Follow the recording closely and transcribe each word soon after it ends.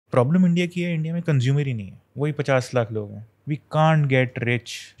Problem India की है, India में कंज्यूमर ही नहीं है, वही 50 लाख लोग हैं. We can't get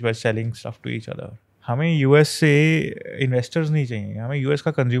rich by selling stuff to each other. हमें यूएस से इन्वेस्टर्स नहीं चाहिए, हमें यूएस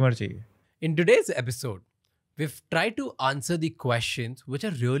का कंज्यूमर चाहिए. In today's episode, we've tried to answer the questions which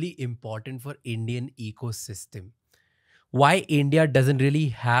are really important for Indian ecosystem. Why India doesn't really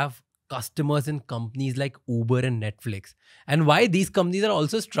have customers in companies like Uber and Netflix, and why these companies are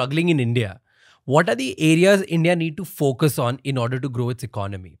also struggling in India. What are the areas India need to focus on in order to grow its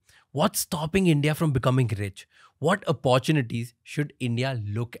economy? What's stopping India from becoming rich? What opportunities should India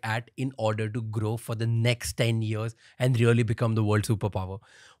look at in order to grow for the next 10 years and really become the world superpower?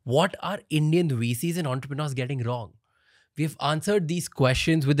 What are Indian VCs and entrepreneurs getting wrong? We've answered these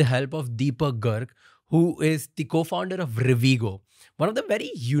questions with the help of Deepak Garg, who is the co-founder of Rivigo, one of the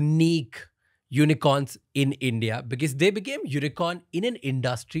very unique unicorns in India, because they became unicorn in an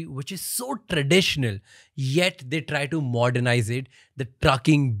industry which is so traditional, yet they try to modernize it, the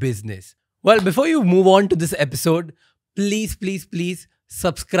trucking business. Well, before you move on to this episode, please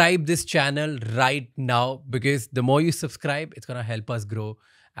subscribe this channel right now, because the more you subscribe, it's going to help us grow,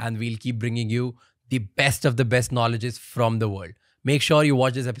 and we'll keep bringing you the best of the best knowledges from the world. Make sure you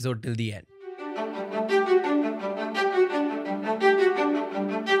watch this episode till the end.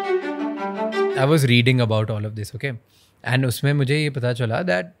 I was reading about all of this, okay? And उसमें मुझे ये पता चला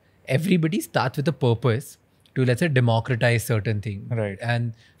that everybody starts with a purpose to, let's say, democratize certain things. Right.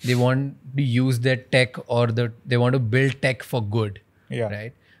 And they want to use their tech, or they want to build tech for good. Yeah.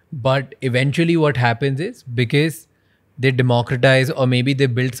 Right. But eventually what happens is, because they democratize, or maybe they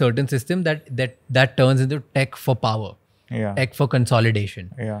build certain system that turns into tech for power. Yeah. Tech for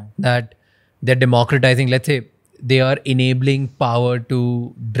consolidation. Yeah. That they're democratizing, let's say, they are enabling power to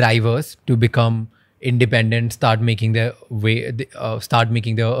drivers to become independent, start making their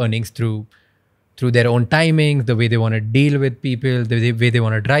earnings through their own timings, the way they want to deal with people, the way they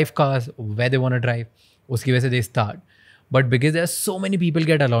want to drive cars, where they want to drive. Uski वजह से they start. But because there are so many people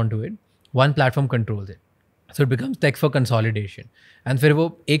get along to it, one platform controls it. So it becomes tech for consolidation. And फिर वो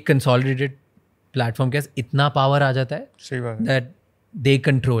एक consolidated platform के पास इतना power आ जाता है, सही बात है. that they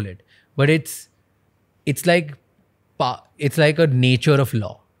control it. But it's like a nature of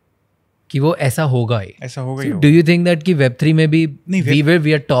law कि वो ऐसा होगा ही. ऐसा होगा ही So होगा. do you think that कि Web3 में भी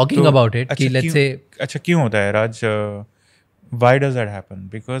we are talking about it कि let's say. अच्छा क्यों होता है राज? Why does that happen?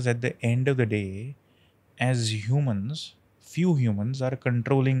 Because at the end of the day, as humans, few humans are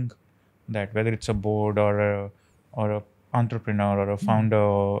controlling that, whether it's a board or a entrepreneur or a founder,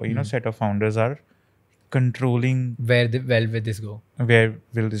 or set of founders are controlling Where will this go? Where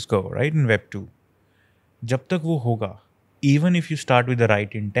will this go, right? In Web 2, जब तक वो होगा, even if you start with the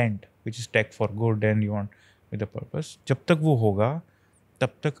right intent, which is tech for good and you want with a purpose, जब तक वो होगा तब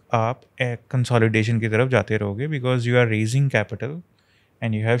तक आप consolidation की तरफ जाते रहोगे, because you are raising capital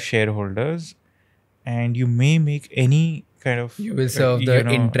and you have shareholders and you may make any kind of... You will serve the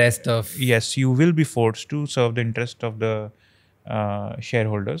interest of... Yes, you will be forced to serve the interest of the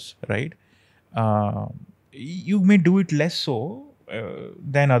shareholders, right? You may do it less so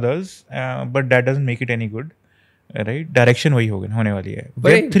than others, but that doesn't make it any good, right? Direction वही होने वाली है.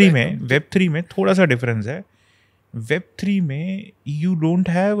 Web 3 में थोड़ा सा difference है. Web 3 में you don't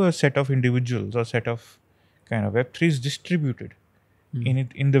have a set of individuals or set of kind of... Web 3 is distributed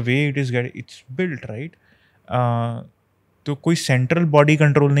in the way it's built, right? तो कोई central body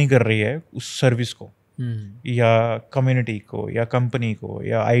control नहीं कर रही है उस service को, या community को, या company को,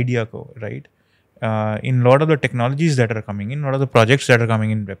 या idea को, right? In lot of the technologies that are coming in, lot of the projects that are coming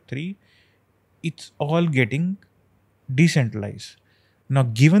in Web 3, it's all getting decentralized. Now,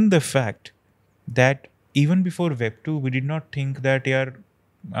 given the fact that even before Web 2, we did not think that यार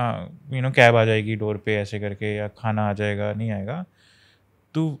cab आ जाएगी door पे ऐसे करके, या खाना आ जाएगा, नहीं आएगा.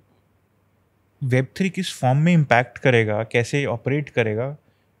 तो Web 3 किस फॉर्म में इम्पैक्ट करेगा, कैसे ऑपरेट करेगा,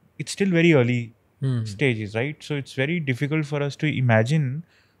 it's still very early stages, right? So it's very difficult for us to imagine.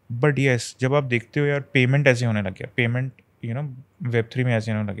 But yes, जब आप देखते हो यार पेमेंट ऐसे होने लग गया, पेमेंट Web 3 में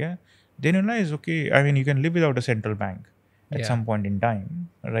ऐसे होने लग गया, then you realize, okay, I mean, you can live without a central bank at some point in time,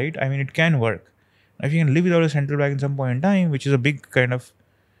 right? I mean, it can work. If you can live without a central bank at some point in time, which is a big kind of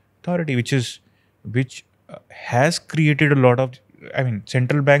authority, which has created a lot of... I mean,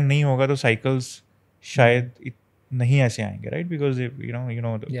 central bank नहीं होगा तो cycles शायद नहीं ऐसे आएंगे, right? Because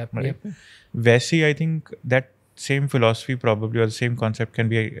right? वैसे I think that same philosophy probably, or the same concept can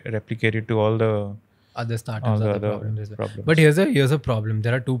be replicated to all the other startups, other problems. But here's a problem.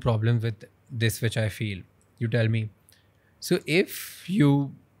 There are two problems with this, which I feel. You tell me. So if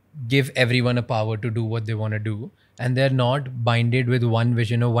you give everyone a power to do what they want to do, and they're not binded with one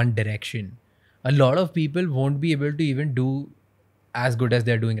vision or one direction, a lot of people won't be able to even do as good as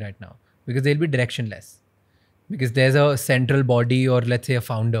they're doing right now, because they'll be directionless. Because there's a central body, or let's say a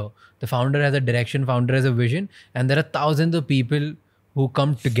founder. The founder has a direction, founder has a vision, and there are thousands of people who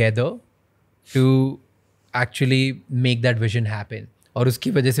come together to actually make that vision happen. और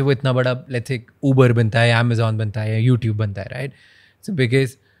उसकी वजह से वो इतना बड़ा, let's say, Uber बनता है, Amazon बनता है, YouTube बनता है, right? So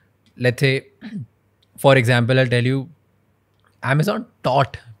because, let's say, for example, I'll tell you, Amazon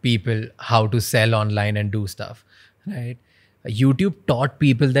taught people how to sell online and do stuff, right? YouTube taught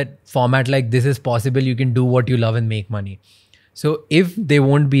people that format like this is possible. You can do what you love and make money. So if they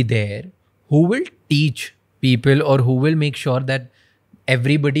won't be there, who will teach people, or who will make sure that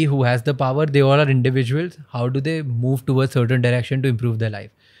everybody who has the power, they all are individuals, how do they move towards certain direction to improve their life?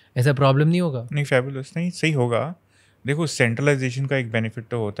 ऐसा problem नहीं होगा? नहीं, fabulous नहीं, सही होगा. देखो, centralisation का एक बेनिफिट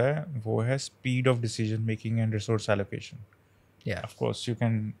तो होता है, वो है speed of decision making and resource allocation. Yeah. Of course, you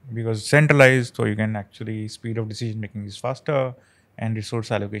can, because centralized, so you can actually, speed of decision making is faster and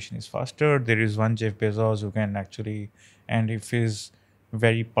resource allocation is faster. There is one Jeff Bezos who can actually, and if he's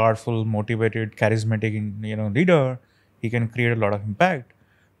very powerful, motivated, charismatic, leader, he can create a lot of impact.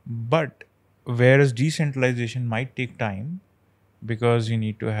 But whereas decentralization might take time, because you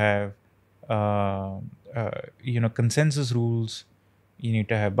need to have, consensus rules, you need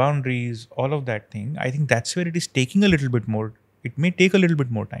to have boundaries, all of that thing. I think that's where it is taking a little bit more. It may take a little bit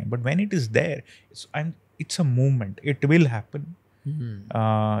more time, but when it is there, it's a movement. It will happen.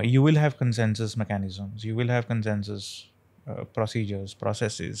 You will have consensus mechanisms. You will have consensus procedures,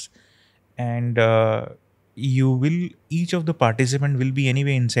 processes, and each of the participant will be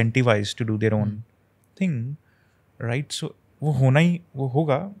anyway incentivized to do their own thing, right? So वो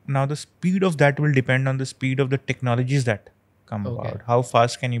होगा. Now the speed of that will depend on the speed of the technologies that come about. How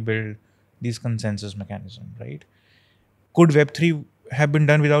fast can you build these consensus mechanisms, right? Could Web3 have been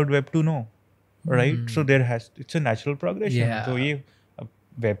done without Web2? No, right? So it's a natural progression. Yeah. So ये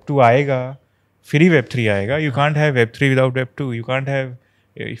Web2 आएगा, फिर ही Web3 आएगा. You can't have Web3 without Web2. You can't have,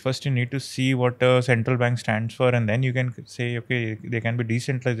 first you need to see what a central bank stands for, and then you can say, okay, there can be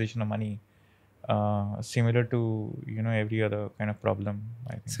decentralization of money, similar to every other kind of problem,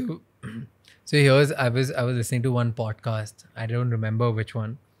 I think. So here's, I was listening to one podcast, I don't remember which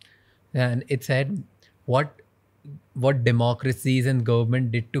one, and it said what democracies and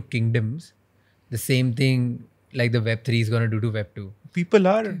government did to kingdoms, the same thing like the Web3 is going to do to Web2. People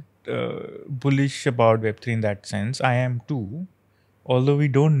are bullish about Web3 in that sense. I am too. Although we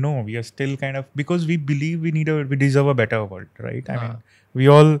don't know, we are still kind of, because we believe we deserve a better world, right? I mean, we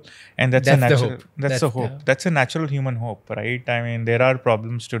all, and that's a natural, that's a hope. That's a natural human hope, right? I mean, there are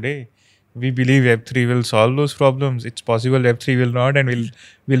problems today. We believe Web3 will solve those problems. It's possible Web3 will not, and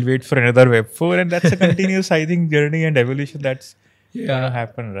we'll wait for another Web4, and that's a continuous, I think, journey and evolution that's gonna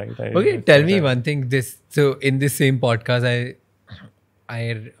happen, right? Okay, tell me one thing. So in this same podcast,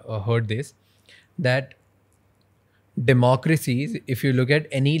 I heard this, that democracies, if you look at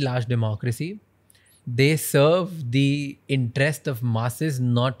any large democracy, they serve the interest of masses,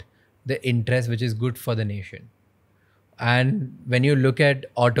 not the interest which is good for the nation. And when you look at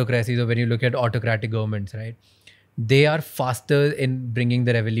autocracies, or when you look at autocratic governments, right, they are faster in bringing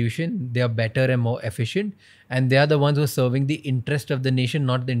the revolution, they are better and more efficient, and they are the ones who are serving the interest of the nation,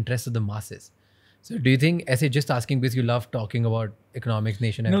 not the interest of the masses. So do you think, as just asking because you love talking about economics,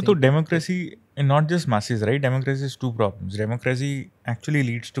 nation, everything? No, so democracy, and not just masses, right? Democracy is two problems. Democracy actually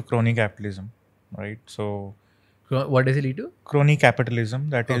leads to crony capitalism, right? So what does it lead to? Crony capitalism.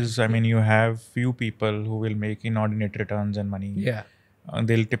 That is, I mean, you have few people who will make inordinate returns and money. Yeah.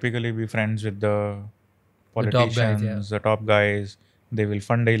 They'll typically be friends with the politicians, the top guys. They will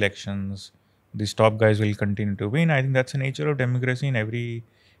fund the elections. These top guys will continue to win. I think that's the nature of democracy in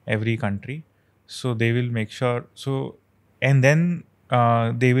every country. So they will make sure. So, and then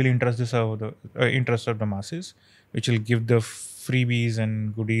they will interest of the masses, which will give the freebies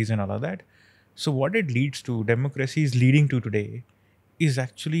and goodies and all of that. So what it leads to, democracy is leading to today, is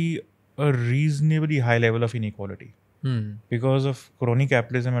actually a reasonably high level of inequality because of crony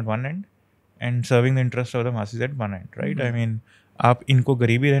capitalism at one end and serving the interest of the masses at one end, right? I mean, आप इनको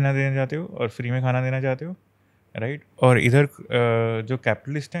गरीबी रहना देना चाहते हो और free में खाना देना चाहते हो, राइट? और इधर जो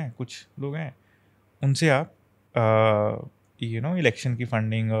कैपिटलिस्ट हैं, कुछ लोग हैं, उनसे आप इलेक्शन की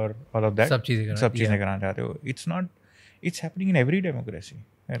फंडिंग और ऑल ऑफ दैट सब चीज़ें कराना चाहते हो. It's happening in every democracy,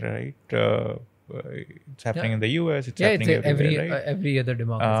 right? It's happening in the US. It's happening everywhere, right? Every other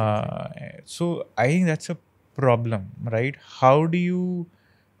democracy. So I think that's a problem, right? How do you?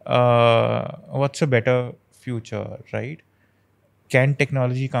 What's a better future, right? Can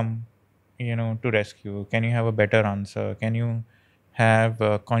technology come, to rescue? Can you have a better answer? Can you have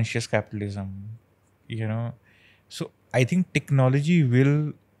conscious capitalism? So I think technology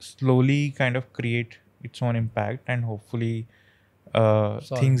will slowly kind of create its own impact, and hopefully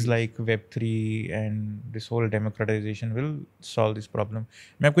Solve things these. like Web3 and this whole democratization will solve this problem.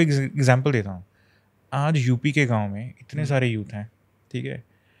 मैं आपको एक example देता हूँ. आज UP के गांव में इतने सारे यूथ हैं, ठीक है.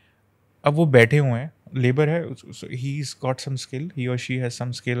 अब वो बैठे हुए हैं, लेबर है, he is got some skill, ही और she has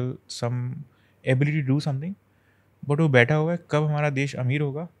some skill, some ability to do something, but वो बैठा हुआ है कब हमारा देश अमीर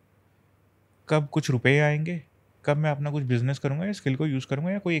होगा, कब कुछ रुपए आएंगे, कब मैं अपना कुछ बिजनेस करूंगा या स्किल को यूज़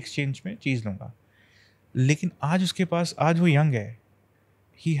करूंगा या कोई एक्सचेंज में चीज़ लूँगा. लेकिन आज उसके पास, आज वो यंग है,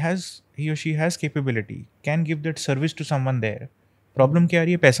 he or she has capability, can give that service to someone there. Problem क्या आ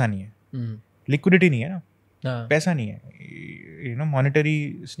रही है? पैसा नहीं है, लिक्विडिटी नहीं है ना, हाँ. पैसा नहीं है, मॉनेटरी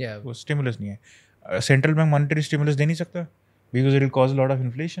Yeah. स्टिमुलस नहीं है. सेंट्रल बैंक मॉनेटरी स्टिमुलस दे नहीं सकता because it will cause lot of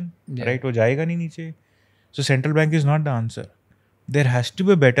inflation, Yeah. Right. वो जाएगा नहीं नीचे. सो central bank is not the answer. There has to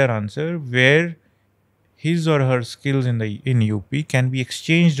be better answer where his or her skills in UP can be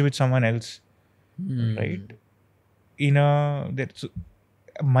exchanged with someone else, right? In a that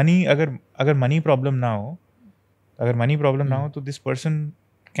money, अगर money problem ना हो, तो this person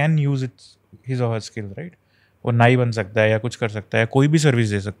can use his or her skill, right? वो नाई बन सकता है या कुछ कर सकता है, कोई भी सर्विस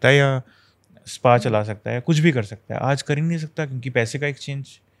दे सकता है, या स्पा चला सकता है, कुछ भी कर सकता है. आज कर ही नहीं सकता क्योंकि पैसे का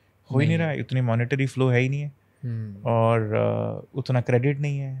एक्सचेंज हो ही नहीं रहा है, उतनी मॉनेटरी फ्लो है ही नहीं है, और उतना क्रेडिट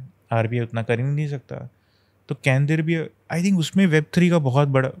नहीं है, आरबीआई उतना कर ही नहीं सकता. तो can there be, I think उसमें Web3 का बहुत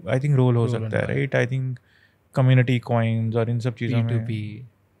बड़ा आई थिंक रोल हो सकता है, right. I think community coins और इन सब चीज़ों में P2P,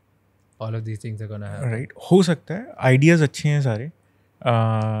 all of these things are gonna happen. Right हो सकता है. आइडियाज़ अच्छे हैं सारे,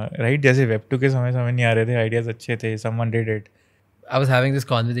 राइट. जैसे Web2 के समय नहीं आ रहे थे, आइडियाज़ अच्छे थे, someone did it. I was having this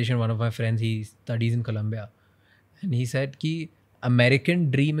conversation with one of my friends. He studies in Colombia, and he said कि American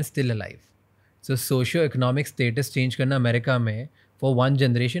dream is still alive. So socio-economic status change करना America में for one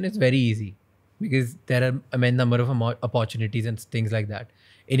generation is very easy because there are a immense number of opportunities and things like that.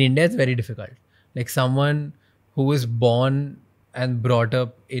 In India, it's very difficult. Like someone who is born and brought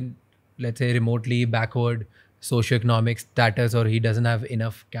up in, let's say, remotely backward socio-economic status, or he doesn't have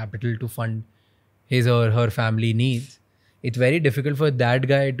enough capital to fund his or her family needs, it's very difficult for that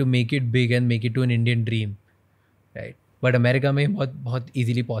guy to make it big and make it to an Indian dream, right? But America में बहुत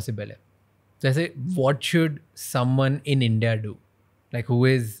easily possible है. So I say, what should someone in India do? Like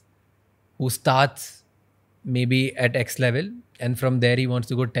who starts maybe at X level and from there he wants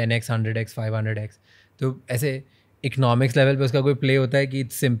to go 10x, 100x, 500x. तो ऐसे economics level पे उसका कोई play होता है कि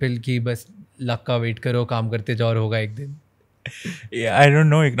it's simple कि बस लक का वेट करो, काम करते जाओ और होगा एक दिन? I don't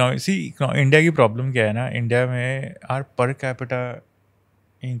know. इंडिया की प्रॉब्लम क्या है ना, इंडिया में are per capita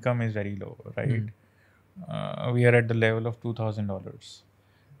income is very low, right? We are at the level of $2,000.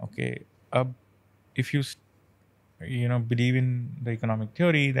 Okay, if you believe in the economic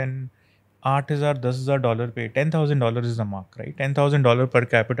theory, then $8,000-10,000 पे $10,000 is the mark, right? $10,000 per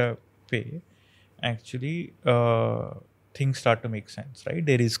capita pay, actually things start to make sense, right?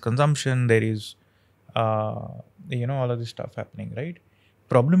 There is consumption, there is all of this stuff happening, right?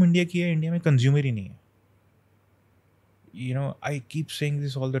 Problem India की है, India में consumer ही नहीं है. I keep saying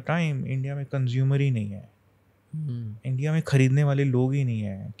this all the time, India में consumer ही नहीं है. India में खरीदने वाले लोग ही नहीं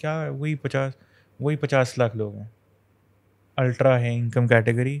है. क्या वही 50 लाख लोग हैं, अल्ट्रा है इनकम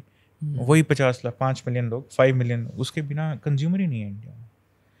कैटेगरी, वही 50 लाख, 5 मिलियन लोग, 5 मिलियन, उसके बिना कंज्यूमर ही नहीं है इंडिया में.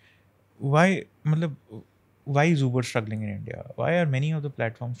 Why is Uber struggling in India? Why are many of the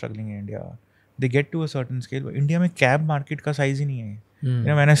platforms struggling in India? They get to a certain scale. India में कैब मार्केट का साइज ही नहीं है.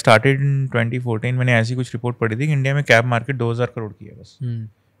 मैंने स्टार्टेड इन 2014, मैंने ऐसी कुछ रिपोर्ट पढ़ी थी कि इंडिया में कैब मार्केट 2000 करोड़ की है बस,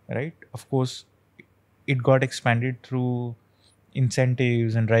 right. Of course it got expanded through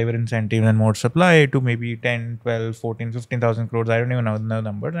incentives and driver incentives and more supply to maybe 10, 12, 14, 15,000 crores. I don't even know the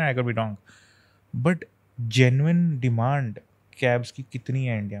numbers and I could be wrong. But genuine demand cabs की कितनी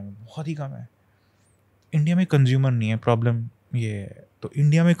है India में? बहुत ही कम है. India में consumer नहीं है, problem ये है. तो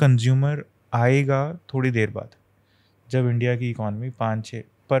इंडिया में कंज्यूमर आएगा थोड़ी देर बाद, जब इंडिया की इकॉनमी 5-6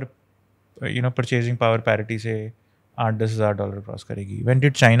 पर परचेजिंग पावर पैरिटी से $8-10,000 क्रॉस करेगी. When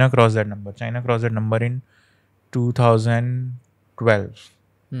did China cross that number? China cross that number in 2012.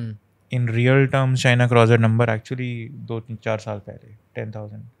 In real terms China cross that number actually 2-4 साल पहले,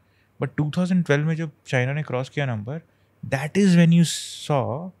 10,000. बट 2012 में जब चाइना ने क्रॉस किया number, that is when you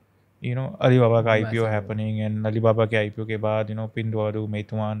saw Alibaba का IPO happening, and Alibaba के IPO के बाद पिंडवारू,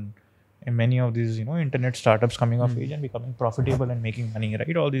 मेituan, and many of these internet startups coming of age and becoming profitable and making money,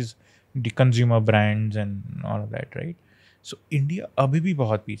 right? All these consumer brands and all of that, right? So India अभी भी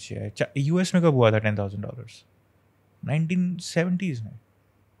बहुत पीछे है. US में कब हुआ था $10,000? 1970s में,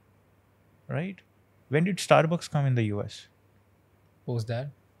 right? When did Starbucks come in the US? Post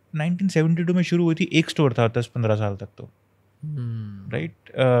that? 1972 में शुरू हुई थी, एक स्टोर था 10-15 साल तक तो,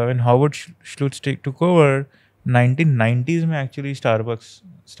 right. When Harvard श्लुट्स took over 1990s में actually Starbucks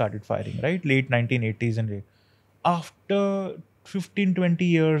started firing, right, late 1980s and late. After 15-20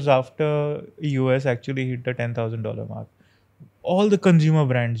 years after US actually hit the $10,000 mark, all the consumer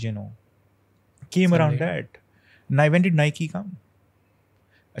brands, came around that. Now, when did Nike come?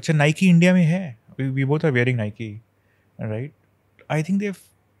 अच्छा, Nike India में है. We both are wearing Nike, right? I think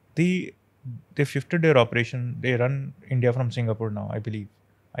they've shifted their operation. They run India from Singapore now, I believe.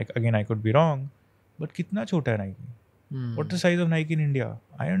 I could be wrong, but कितना छोटा है Nike? What's the size of Nike in India?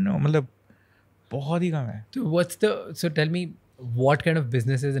 I don't know. मतलब बहुत ही कम है. So tell me, what kind of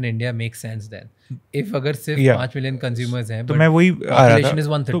businesses in India make sense then? If अगर सिर्फ Yeah. 5 million consumers हैं, तो but मैं वही आ रहा population is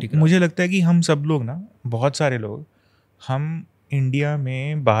था. 130 तो मुझे लगता है कि हम सब लोग ना, बहुत सारे लोग, हम इंडिया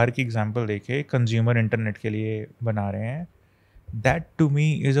में बाहर की एग्जांपल देके कंज्यूमर इंटरनेट के लिए बना रहे हैं. That to me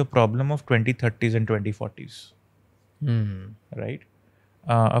is a problem of 2030s and 2040s, right?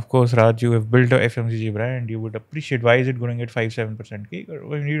 Of course, Raj, you have built a FMCG brand. You would appreciate why is it growing at 5-7% cake,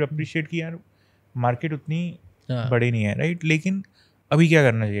 or you'd appreciate कि यार market उतनी बड़ी नहीं है, right. लेकिन अभी क्या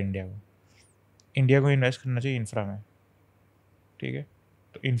करना चाहिए इंडिया को? इंडिया को इन्वेस्ट करना चाहिए इंफ्रा में, ठीक है.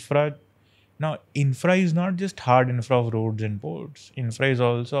 तो infra is not just hard infra of roads and ports. Infra is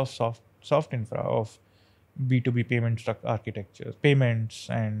also of soft infra of B2B payment architecture, payments,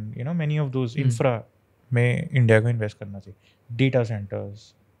 and many of those infra में इंडिया को इन्वेस्ट करना चाहिए. डेटा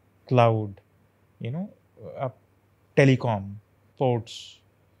सेंटर्स, क्लाउड, आप telecom, ports,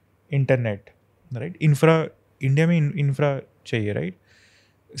 internet, right. Infra India में infra चाहिए, right.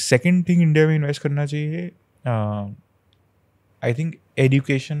 Second thing India में invest करना चाहिए, I think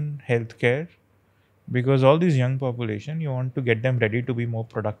education, healthcare, because all this young population, you want to get them ready to be more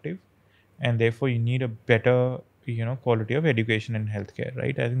productive, and therefore you need a better, quality of education and healthcare,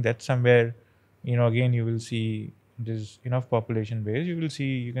 right? I think that's somewhere, again, you will see there's enough population base, you will see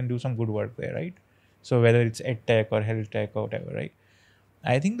you can do some good work there, right? So whether it's ed tech or health tech or whatever, right?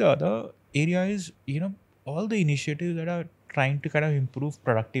 I think the other area is, all the initiatives that are trying to kind of improve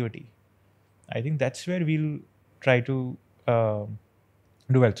productivity. I think that's where we'll try to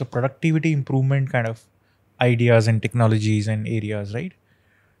do well. So productivity improvement kind of ideas and technologies and areas, right?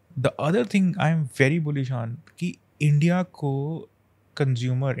 The other thing I'm very bullish on कि India को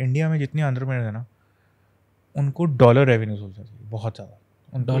consumer, India में जितने entrepreneurs हैं ना, उनको dollar revenue सोचना चाहिए, बहुत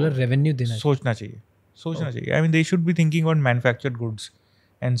ज़्यादा. डॉलर रेवेन्यू देना सोचना चाहिए. I mean they should be thinking on manufactured goods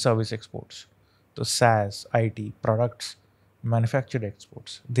and service exports. तो SaaS, IT, products, manufactured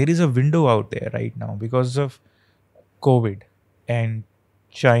exports. There is a window out there right now because of COVID and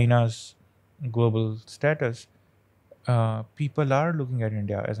China's global status. People are looking at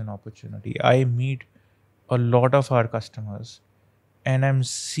India as an opportunity. I meet a lot of our customers and I'm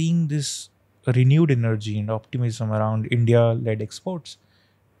seeing this renewed energy and optimism around India-led exports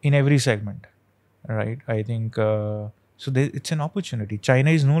in every segment, right? I think it's an opportunity.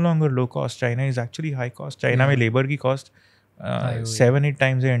 China is no longer low cost. China is actually high cost. China में labor की cost 7-8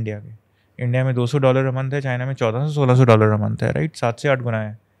 times है India के. India में $200 a month है, China में $1,400-$1,600 a month है, right. 7 से 8 गुना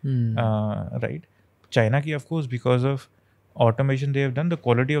है, राइट. चाइना की of course because of automation they have done, the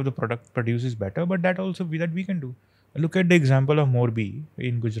quality of the product produced is better, but that we can do. Look at the example of Morbi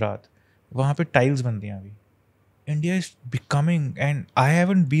in Gujarat. वहाँ पे tiles बनती हैं अभी. India is becoming, and I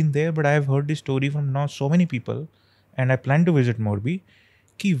haven't been there, but I have heard this story from now so many people, and I plan to visit Morbi,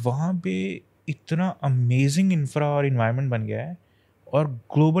 कि वहाँ पे इतना amazing infra और इन्वायरमेंट बन गया है, और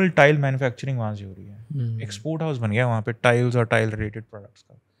ग्लोबल टाइल मैन्युफैक्चरिंग वहाँ से हो रही है. एक्सपोर्ट हाउस बन गया वहाँ पे टाइल्स और टाइल रिलेटेड प्रोडक्ट्स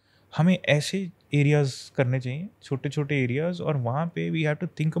का. हमें ऐसे एरियाज करने चाहिए, छोटे छोटे एरियाज, और वहाँ पे we have to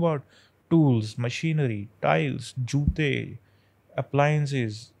think about tools, machinery, tiles, जूते,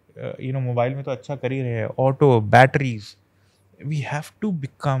 अप्लायंसेज, मोबाइल में तो अच्छा कर ही रहे हैं, auto, batteries. We have to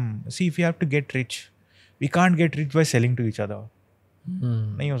become, see if you have to get rich, we can't get rich by selling to each other.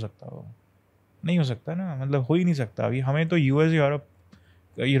 नहीं हो सकता वो, नहीं हो सकता ना, मतलब हो ही नहीं सकता. अभी हमें तो US,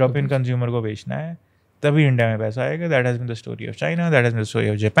 यूरोपियन कंज्यूमर को बेचना है, तभी इंडिया में पैसा आएगा. That has been the story of China, that has been the story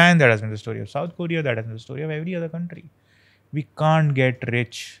of Japan, that has been the story of south Korea, that has been the story of every other country. We can't get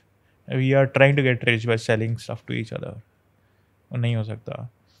rich, we are trying to get rich by selling stuff to each other. नहीं हो सकता.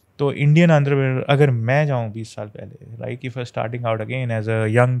 तो Indian entrepreneur, अगर मैं जाऊँ 20 साल पहले, like if I starting out again as a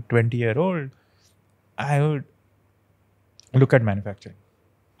young 20-year-old, I would look at manufacturing.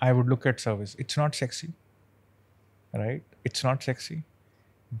 I would look at service. It's not sexy, right? It's not sexy,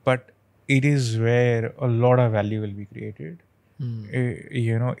 but it is where a lot of value will be created.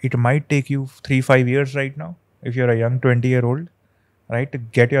 It might take you 3-5 years right now if you're a young 20-year-old, right, to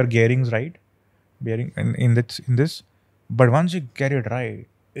get your gearings right, in this. But once you get it right,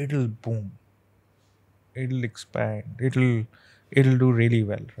 it'll boom, it'll expand, it'll do really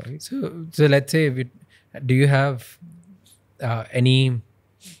well, right? So let's say, do you have any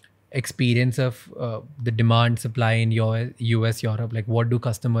experience of the demand supply in your US, Europe? Like, what do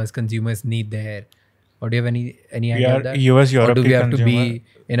customers, consumers need there? Or do you have any idea of यार that? US Or Europe do के we have to consumer, be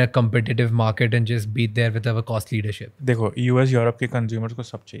in a competitive market and just be there with our cost leadership? देखो US Europe के consumers को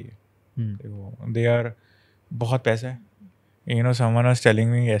सब चाहिए, Hmm. देखो they are, बहुत पैसा है. Someone was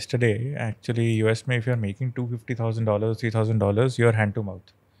telling me yesterday, actually US में if you are making $250,000 $3,000 you are hand to mouth.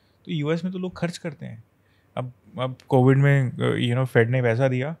 तो US में तो लोग खर्च करते हैं. अब कोविड में फेड ने पैसा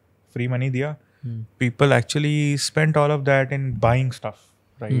दिया, फ्री मनी दिया, people actually spent all of that in buying stuff,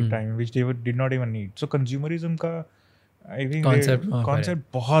 right? I mean, which they did not even need. So consumerism का I think Concept वहाँ पर है. concept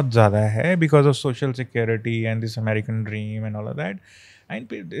बहुत ज़्यादा है because of social security and this American dream and all of that. And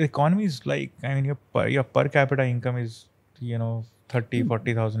the economy is like, I mean, your per capita income is,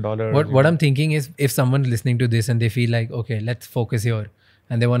 $30,000-$40,000. What I'm thinking is, if someone's listening to this and they feel like, okay, let's focus here,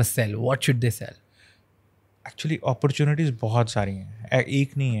 and they want to sell, what should they sell? Actually, opportunities बहुत सारी हैं,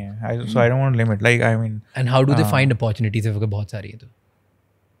 एक नहीं है. So I don't want to limit. Like, I mean, And how do they find opportunities if बहुत सारी है तो?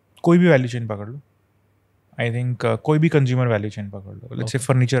 कोई भी वैल्यू चेन पकड़ लो. आई थिंक कोई भी कंज्यूमर वैल्यू चेन पकड़ लो. लेट्स से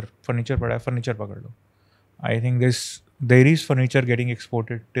फर्नीचर पड़ा है, फर्नीचर पकड़ लो. I think there is furniture getting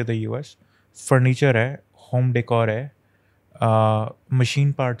exported to the US. Furniture है, होम डेकोर है,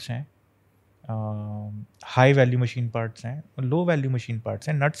 मशीन पार्ट्स हैं, हाई वैल्यू मशीन पार्ट्स हैं, लो वैल्यू मशीन पार्ट्स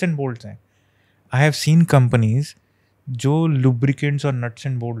हैं, नट्स एंड बोल्ट्स हैं. आई हैव सीन कंपनीज जो lubricants और nuts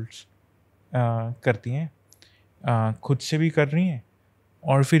and bolts करती हैं, खुद से भी कर रही हैं,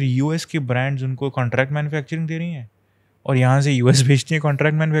 और फिर यूएस के ब्रांड्स उनको कॉन्ट्रैक्ट मैन्युफैक्चरिंग दे रही हैं, और यहाँ से यूएस भेजती हैं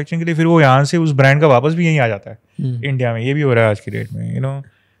कॉन्ट्रैक्ट मैन्युफैक्चरिंग के लिए, फिर वो यहाँ से उस ब्रांड का वापस भी यहीं आ जाता है. इंडिया में ये भी हो रहा है आज की डेट में.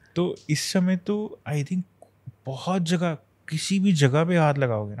 तो इस समय तो आई थिंक बहुत जगह, किसी भी जगह पे हाथ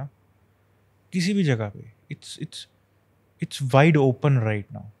लगाओगे ना, किसी भी जगह पे, it's wide open right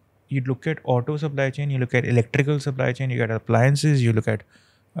now. You look at auto supply chain, you look at electrical supply chain, you look at appliances, you look at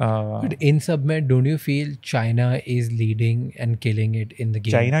But in submet, don't you feel China is leading and killing it in the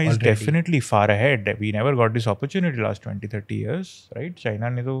game? China is already? definitely far ahead. We never got this opportunity last 20-30 years, right? China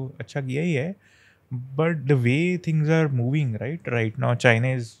ने तो अच्छा किया ही है, but the way things are moving, right now China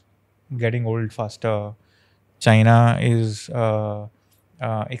is getting old faster. China is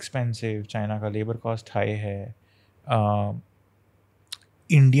expensive. China का labor cost high है.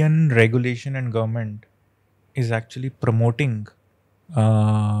 Indian regulation and government is actually promoting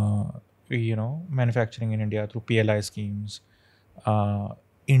manufacturing in India through PLI schemes.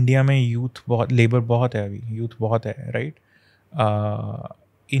 India में youth बहुत, labour बहुत है, अभी youth बहुत है, right.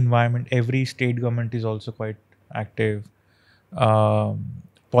 Environment, every state government is also quite active.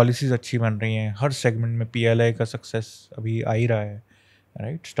 Policies अच्छी बन रही हैं हर सेगमेंट में. PLI का सक्सेस अभी आ ही रहा है,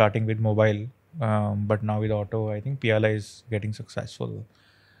 right, starting with mobile, but now with auto I think PLI is getting successful.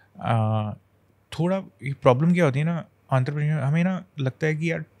 थोड़ा प्रॉब्लम क्या होती है ना एंटरप्रेन्योर, हमें ना लगता है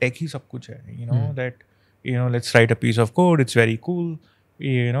कि यार टेक ही सब कुछ है, that let's write a piece of code, it's very cool,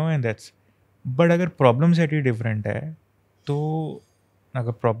 and that's. But अगर प्रॉब्लम सेट ही डिफरेंट है, तो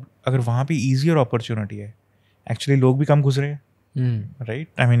अगर वहाँ पे ईजियर अपॉर्चुनिटी है, एक्चुअली लोग भी कम घुस रहे हैं, right.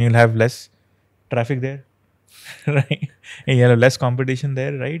 I mean you'll have less traffic there, right? You'll have less competition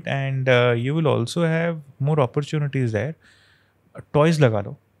there, right? And you will also have more opportunities there. Toys लगा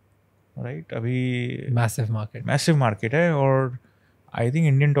लो, राइट. अभी Massive market है, और I think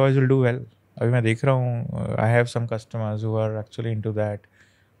Indian toys will do well. अभी मैं देख रहा हूँ, I have some customers who are actually into that.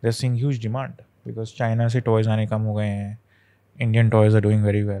 They are seeing huge demand because China से टॉयज आने कम हो गए हैं. Indian toys are doing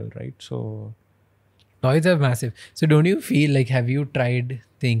very well, right. So Toys are massive. So don't you feel like, have you tried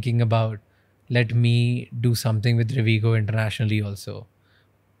thinking about, let me do something with Rivigo internationally also?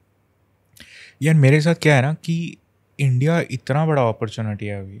 यार मेरे साथ क्या है ना कि इंडिया इतना बड़ा अपॉर्चुनिटी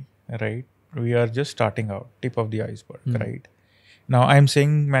है अभी, right. We are just starting out, tip of the iceberg, right. Now I am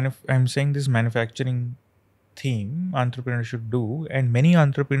saying this manufacturing theme entrepreneurs should do, and many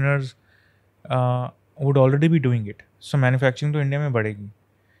entrepreneurs would already be doing it. So manufacturing तो India में बढ़ेगी,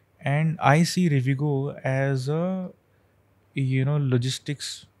 and I see Rivigo as a logistics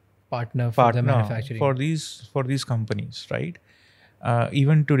Partner for the manufacturing. for these companies, right.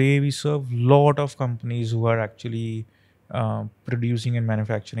 Even today we serve lot of companies who are actually producing and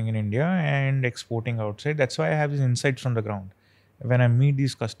manufacturing in India and exporting outside. That's why I have these insights from the ground. When I meet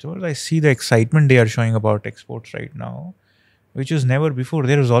these customers, I see the excitement they are showing about exports right now, which was never before.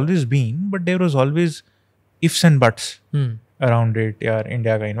 There has always been, but there was always ifs and buts around it. यार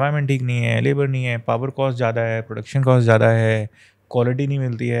India का environment ठीक नहीं है, labour नहीं है, power cost ज़्यादा है, production cost ज़्यादा है, क्वालिटी नहीं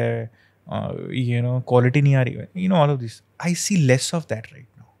मिलती है, क्वालिटी नहीं आ रही है, all of this. I see less of that right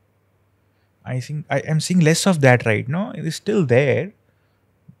now. I think I am seeing less of that right now. It is still there,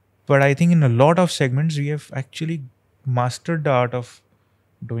 but I think in a lot of segments we have actually mastered the art of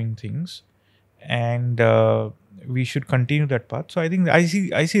doing things, and we should continue that path. So I think I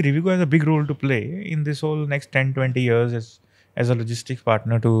see Rivigo has a big role to play in this whole next 10-20 years as a logistics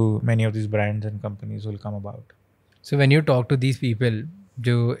partner to many of these brands and companies will come about. So when you talk to these people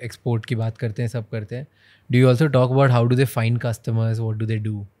जो export की बात करते हैं सब करते हैं, do you also talk about how do they find customers, what do they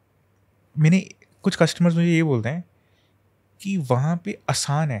do? मैंने कुछ कस्टमर्स मुझे ये बोलते हैं कि वहाँ पे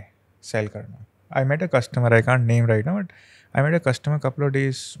आसान है सेल करना. I met a customer, I can't name right now, but I met a customer couple of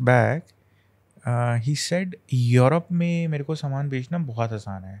days back. He said Europe में मेरे को सामान बेचना बहुत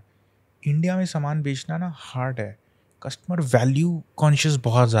आसान है, इंडिया में सामान बेचना ना हार्ड है. कस्टमर वैल्यू कॉन्शियस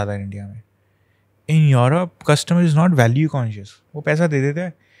बहुत ज़्यादा है इंडिया में. In Europe customer is not value conscious. वो पैसा दे देता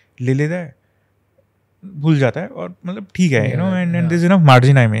है, ले लेता है, भूल जाता है, और मतलब ठीक है, you know, and this is enough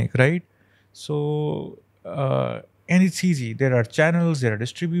margin I make, right. So and it's easy. There are channels, there are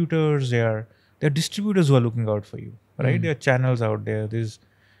distributors, there are distributors who are looking out for you, right? There are channels out there. There's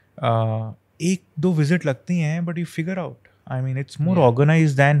एक दो visit लगती हैं, but you figure out. I mean, it's more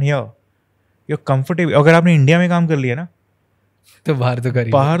organized than here. You're comfortable. अगर आपने India में काम कर लिया ना, तो बाहर तो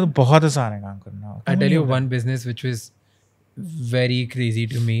करिए. बाहर तो बहुत आसान है काम करना. I tell you one business which was very crazy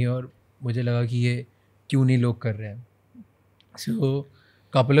to me, और मुझे लगा कि ये क्यों नहीं लोग कर रहे हैं. So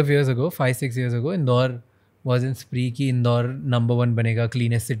couple of years ago, 5-6 years ago, Indore was in spree कि इंदौर number 1 बनेगा,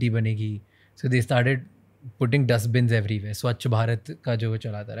 cleanest city बनेगी. So they started putting dustbins everywhere. स्वच्छ भारत का जो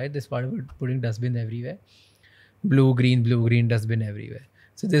चला था, right? They started putting dustbins everywhere. Blue green dustbin everywhere.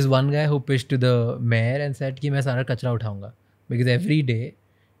 So there's one guy who pitched to the mayor and said कि मैं सारा कचरा उठाऊंगा. Because every day,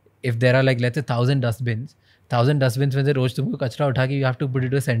 if there are like let's say 1,000 dustbins में से रोज तुमको कचरा उठा के you have to put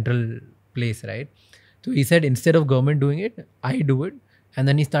it to a central place, right? So he said instead of government doing it, I do it. And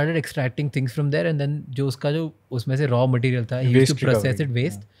then he started extracting things from there, and then जो उसका जो उसमें से raw material था, he used to process it,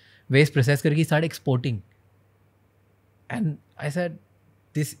 waste process करके he started exporting. And I said,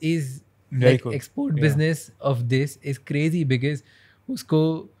 this is like cool. Export business of this is crazy because उसको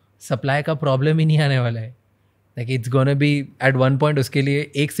supply का problem ही नहीं आने वाला है. Like it's gonna be at one point उसके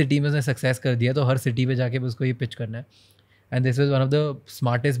लिए एक city में उसने success कर दिया तो हर city पे जाके उसको ये pitch करना है. And this was one of the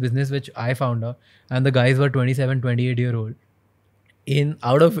smartest business which I found out. And the guys were 27-28-year-old.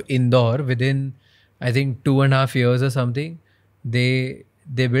 Out of Indore, within I think 2.5 years or something, they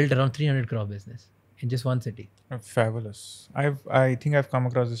built around 300 crore business in just one city. Fabulous. I think I've come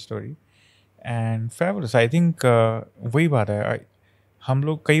across this story and fabulous. I think वही बात है. हम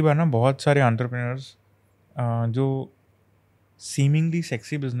लोग कई बार ना बहुत सारे entrepreneurs जो seemingly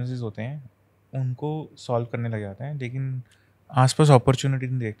sexy businesses होते हैं उनको solve करने लग जाते हैं, लेकिन आसपास opportunity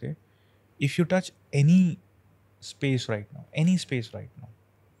नहीं देखते. If you touch any space right now,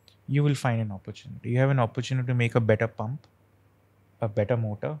 you will find an opportunity. You have an opportunity to make a better pump, a better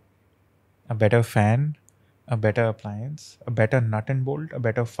motor, a better fan, a better appliance, a better nut and bolt, a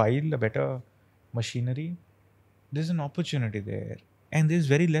better file, a better machinery. There's an opportunity there, and there's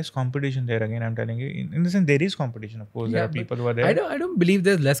very less competition there. Again, I'm telling you, in the sense there is competition. Of course, there are people who are there. I don't believe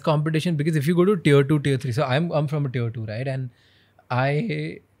there's less competition, because if you go to tier 2, tier 3, so I'm from a tier 2, right? And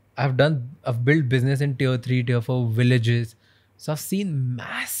I've built business in tier 3, tier 4 villages. So I've seen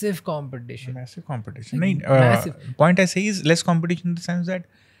massive competition. Like, massive. Point I say is less competition in the sense that,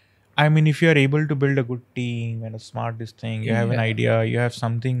 I mean, if you are able to build a good team and a smart this thing, you have an idea, you have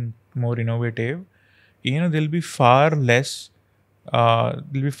something more innovative, you know, there'll be far less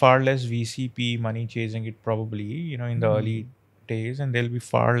VCP money chasing it probably, you know, in the early days, and there'll be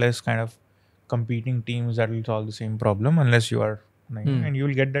far less kind of competing teams that will solve the same problem unless you are, and you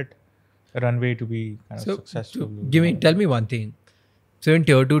will get that runway to be kind of successful. Tell me one thing. So in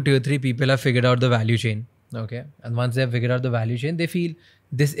tier 2, tier 3, people have figured out the value chain. Okay. And once they have figured out the value chain, they feel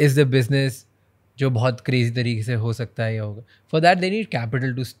this is the business जो बहुत crazy तरीके से हो सकता है या होगा. For that, they need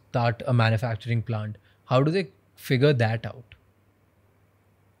capital to start a manufacturing plant. How do they figure that out?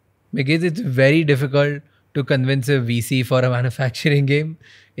 Because it's very difficult to convince a VC for a manufacturing game.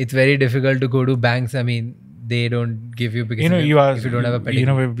 It's very difficult to go to banks. I mean, they don't give you, because if you don't have a pedigree. You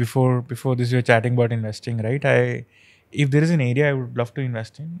know, before this, we were chatting about investing, right? If there is an area I would love to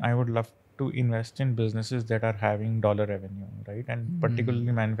invest in, I would love to invest in businesses that are having dollar revenue, right? And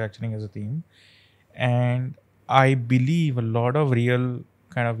particularly manufacturing as a theme. And I believe a lot of real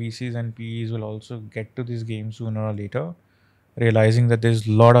kind of VCs and PEs will also get to this game sooner or later, realizing that there's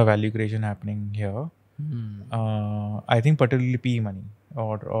a lot of value creation happening here. I think particularly PE money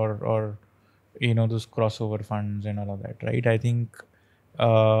or you know, those crossover funds and all of that, right? I think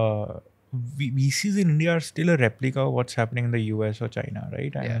VCs in India are still a replica of what's happening in the US or China,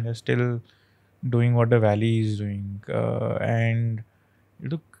 right? I mean, they're still doing what the Valley is doing. And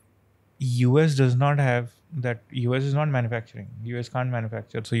look, US does not have that. US is not manufacturing. US can't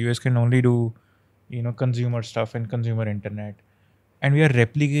manufacture. So US can only do, consumer stuff and consumer internet. And we are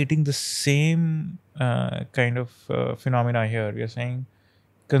replicating the same kind of phenomena here. We are saying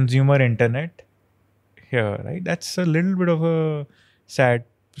consumer internet here, right? That's a little bit of a sad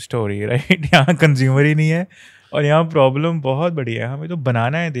story, right? यहाँ consumer ही नहीं है और यहाँ problem बहुत बड़ी है. हमें तो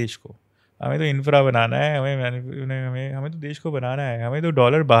बनाना है देश को, हमें तो इंफ्रा बनाना है, हमें तो देश को बनाना है. हमें तो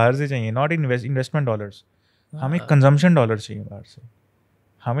डॉलर बाहर से चाहिए, नॉट इन्वेस्टमेंट डॉलर्स. हमें कंजम्पशन डॉलर चाहिए बाहर से.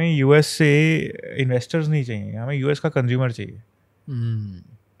 हमें यूएस से इन्वेस्टर्स नहीं चाहिए, हमें यूएस का कंज्यूमर चाहिए.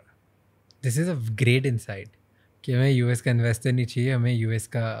 This is a great insight कि हमें यूएस का इन्वेस्टर नहीं चाहिए, हमें यूएस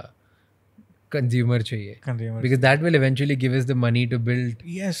का कंज्यूमर चाहिए, because that will eventually give us the money to build.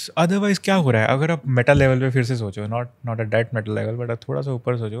 Yes, otherwise क्या हो रहा है? अगर आप मेटा लेवल पे फिर से सोचो, not at that Meta level, but थोड़ा सा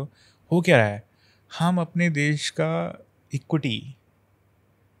ऊपर सोचो, हो क्या रहा है? हम अपने देश का इक्विटी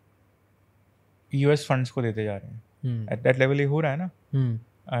यूएस फंड्स को देते जा रहे हैं. एट दैट लेवल ही हो रहा है ना.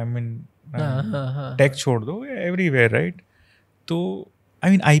 आई मीन टेक छोड़ दो, एवरीवेयर, राइट? तो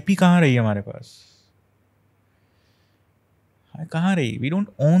आई मीन आईपी कहाँ रही हमारे पास? कहाँ रही? We don't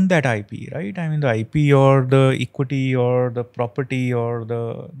own that IP, right? I mean, the IP or the equity or the property or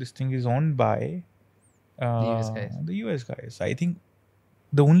this thing is owned by the US guys. I think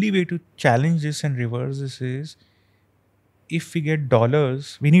the only way to challenge this and reverse this is if we get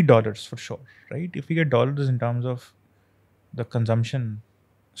dollars, we need dollars for sure, right? If we get dollars in terms of the consumption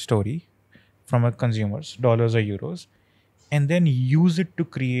story from our consumers, dollars or euros, and then use it to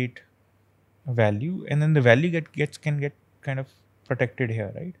create value, and then the value can get kind of protected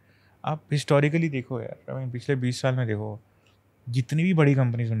here, right? आप historically देखो यार, I mean पिछले 20 साल में देखो, जितनी भी बड़ी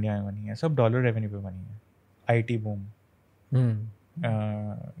कंपनीज इंडिया में बनी है सब डॉलर रेवेन्यू पे बनी है. आईटी बूम,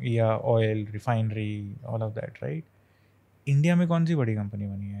 या oil refinery, all of that, right? India में कौन सी बड़ी कंपनी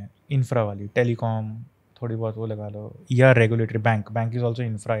बनी है? इंफ्रा वाली, टेलीकॉम, थोड़ी बहुत वो लगा लो, या regulatory. Bank is also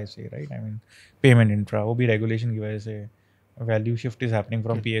infra ऐसे, right? I mean payment infra, वो भी रेगुलेशन की वजह से value shift is happening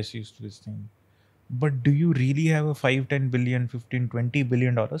from PSUs to this thing. But do you really have a 5, 10 billion, 15, 20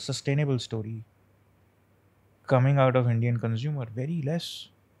 billion dollar sustainable story coming out of Indian consumer? Very less.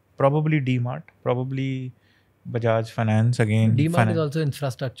 Probably DMart, probably Bajaj Finance again. DMart is also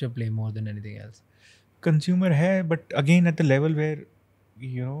infrastructure play more than anything else. Consumer hai, but again at the level where,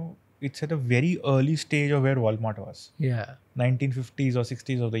 it's at a very early stage of where Walmart was. Yeah. 1950s or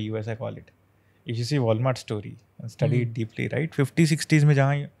 60s of the US, I call it. If you see Walmart story and study it deeply, right? 50s, 60s में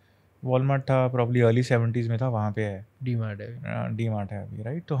जहाँ Walmart था, probably early 70s में था, वहाँ पे है डीमार्ट है अभी,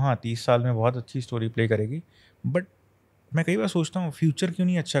 राइट? तो हाँ, 30 साल में बहुत अच्छी स्टोरी प्ले करेगी. बट मैं कई बार सोचता हूँ फ्यूचर क्यों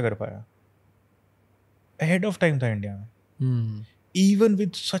नहीं अच्छा कर पाया? अहेड ऑफ टाइम था इंडिया में, even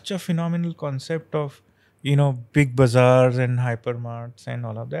with such a phenomenal concept of big bazaars and hyper marts and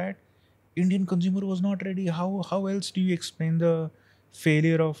all of that. Indian consumer was not ready. How else do you explain the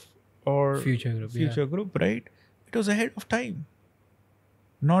failure of और future group, right? It was ahead of time.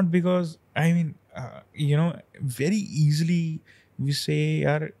 Not because, I mean, very easily we say,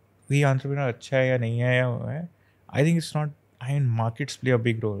 यार ये entrepreneur अच्छा है या नहीं है या वो है. I think it's not. I mean, markets play a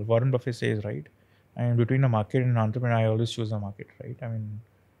big role. Warren Buffett says, right? I mean, between a market and an entrepreneur, I always choose the market, right? I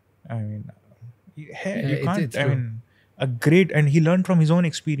mean, you can't. It's I mean, and he learned from his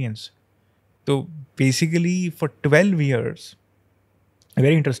own experience. So basically, for 12 years, a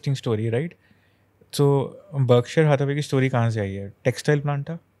very interesting story, right? So Berkshire हाथावे की story कहाँ से आई है? Textile plant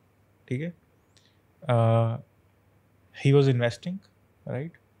था, ठीक है? He was investing,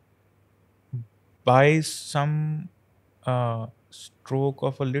 right? Bye some stroke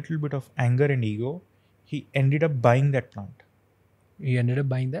of a little bit of anger and ego, he ended up buying that plant. He ended up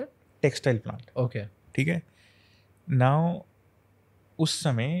buying that? Textile plant. Okay. ठीक है? Now, उस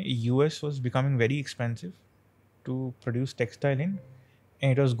समय US was becoming very expensive to produce textile in,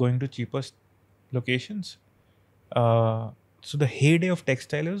 and it was going to cheapest locations. So the heyday of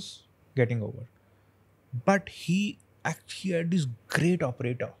textile is getting over. But he actually had this great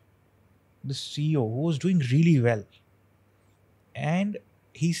operator, the CEO, who was doing really well. And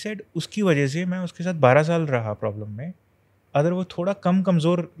he said, उसकी वजह से मैं उसके साथ 12 साल रहा problem में. अगर वो थोड़ा कम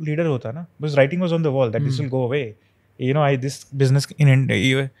कमज़ोर लीडर होता ना, because writing was on the wall that this will go away. This business in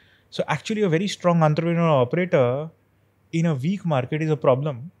India. So actually a very strong entrepreneur operator in a weak market is a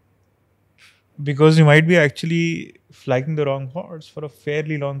problem. Because you might be actually flagging the wrong horse for a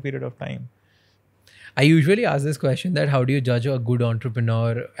fairly long period of time. I usually ask this question, that how do you judge a good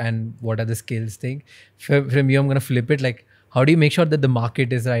entrepreneur and what are the skills thing? From you, I'm going to flip it. Like, how do you make sure that the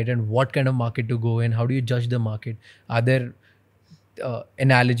market is right and what kind of market to go in? How do you judge the market? Are there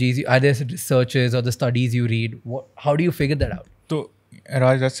analogies? Are there researches or the studies you read? How do you figure that out? तो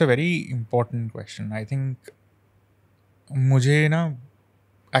राज, that's a very important question. I think मुझे ना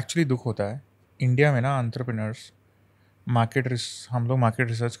actually दुख होता है India में ना, entrepreneurs हम लोग मार्केट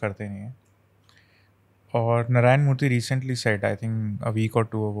रिसर्च करते नहीं हैं. और नारायण मूर्ति recently said, I think a week और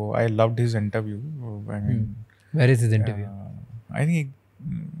to ago, I loved his interview. I mean, Where is his interview? I think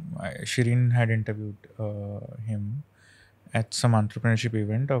Shireen had interviewed him at some entrepreneurship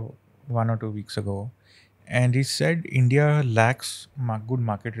event of 1 or 2 weeks ago, and he said India lacks good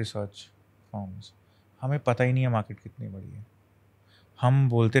market research firms. हमें पता ही नहीं है market कितनी बड़ी है. हम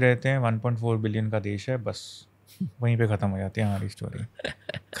बोलते रहते हैं 1.4 बिलियन का देश है, बस वहीं पे ख़त्म हो जाती है हमारी स्टोरी.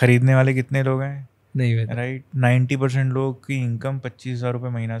 खरीदने वाले कितने लोग हैं? नहीं पता. राइट. 90% लोग की इनकम 25,000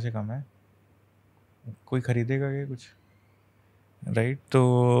 रुपये महीना से कम है. कोई खरीदेगा क्या कुछ? राइट.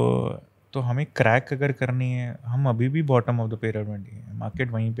 तो हमें क्रैक अगर करनी है, हम अभी भी बॉटम ऑफ द पिरामिड ही है,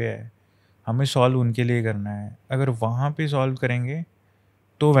 मार्केट वहीं पे है, हमें सॉल्व उनके लिए करना है. अगर वहाँ पे सॉल्व करेंगे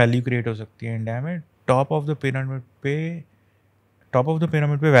तो वैल्यू क्रिएट हो सकती है. इंडिया में टॉप ऑफ द पिरामिड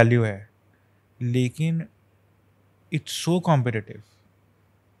पे वैल्यू है, लेकिन it's so competitive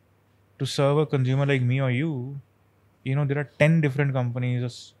to serve a consumer like me और you know, there are 10 different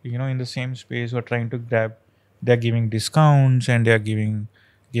companies, you know, in the same space who are trying to grab. They're giving discounts and they are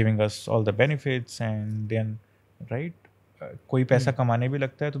giving us all the benefits, and then right, कोई पैसा कमाने भी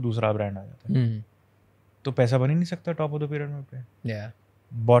लगता है तो दूसरा brand आ जाता है. तो पैसा बन ही नहीं सकता टॉप ऑफ द पिरामिड पे.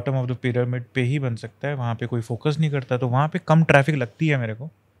 बॉटम ऑफ द पिरामिड पे ही बन सकता है. वहाँ पे कोई फोकस नहीं करता, तो वहाँ पे कम ट्रैफिक लगती है मेरे को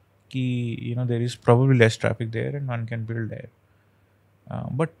कि you know there is probably less traffic there and one can build their.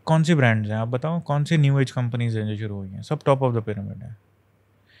 But कौन से ब्रांड्स हैं आप बताओ? कौन से न्यू एज कंपनीज हैं जो शुरू हुई हैं? सब टॉप ऑफ द पिरामिड है.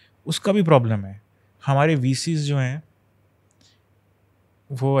 उसका भी प्रॉब्लम है. हमारे वीसीज जो हैं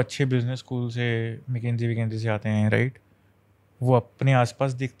वो अच्छे बिजनेस स्कूल से, मैकेंजी से आते हैं, राइट. वो अपने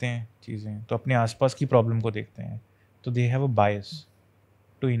आसपास देखते हैं चीज़ें, तो अपने आसपास की प्रॉब्लम को देखते हैं, तो they have a bias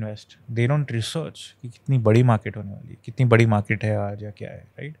to invest. They don't research कि कितनी बड़ी मार्केट होने वाली है, कितनी बड़ी मार्केट है आज या क्या है,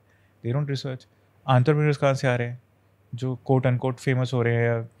 right. They don't research. Entrepreneurs कहाँ से आ रहे हैं जो कोट अनकोट फेमस हो रहे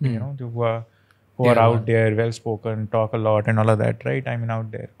हैं, यू नो, जो who are out there, well spoken, talk a lot and all of that, right? I mean out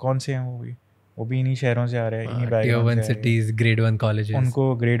there. कौन से हैं वो भी इन्हीं शहरों से आ रहे हैं, इन्हीं बैकग्राउंड से आ रहे हैं. cities, grade 1 colleges. उनको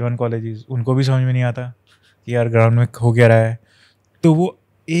grade 1 colleges, उनको भी समझ में नहीं आता कि यार ग्राउंड में हो क्या रहा है. तो वो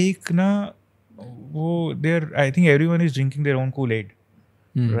एक ना, वो there, I think everyone is drinking their own cool-add,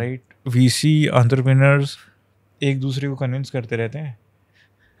 right. VC entrepreneurs एक दूसरे को कन्विंस करते रहते हैं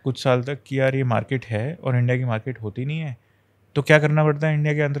कुछ साल तक कि यार ये मार्केट है और इंडिया की मार्केट होती नहीं है. तो क्या करना पड़ता है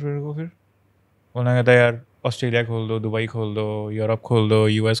इंडिया के एंटरप्रेन्योर को? फिर बोलना कहता है यार ऑस्ट्रेलिया खोल दो, दुबई खोल दो, यूरोप खोल दो,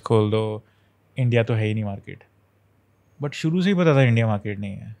 यूएस खोल दो, इंडिया तो है ही नहीं मार्केट. बट शुरू से ही पता था इंडिया मार्केट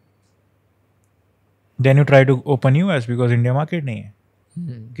नहीं है. Then you try to open US because India market नहीं है.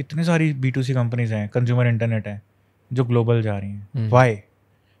 कितनी सारी B2C कंपनीज हैं, कंज्यूमर इंटरनेट है, जो ग्लोबल जा रही हैं. Why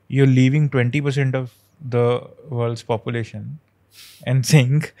you are leaving 20% of the world's population and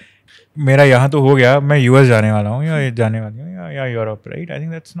saying मेरा यहाँ तो हो गया, मैं यूएस जाने वाला हूँ या जाने वाली हूँ या Europe, right. I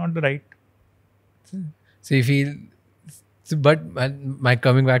think that's not the right. So you feel, but my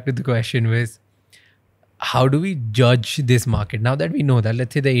coming back to the question was, how do we judge this market now that we know that,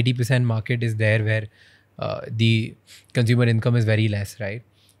 let's say the 80% market is there where the consumer income is very less, right?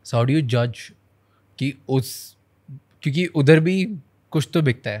 So how do you judge कि क्योंकि उधर भी कुछ तो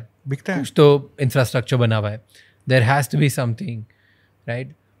बिकता है, कुछ तो इंफ्रास्ट्रक्चर बना हुआ है, there has to be something,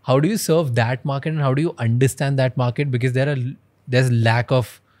 right? How do you serve that market and how do you understand that market? Because there's lack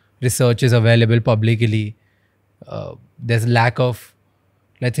of research is available publicly. There's lack of,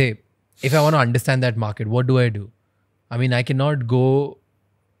 let's say, if I want to understand that market, what do I do? I mean, I cannot go,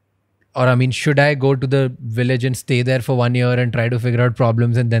 or I mean, should I go to the village and stay there for 1 year and try to figure out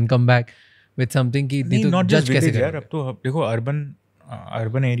problems and then come back with something कि नहीं, तो not judge just कैसे village यार. करोगे? अब तो देखो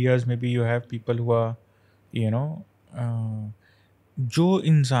urban areas में भी you have people who are, you know, जो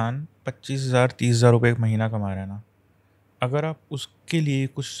इंसान 25,000 30,000 रुपये एक महीना कमा रहा है ना, अगर आप उसके लिए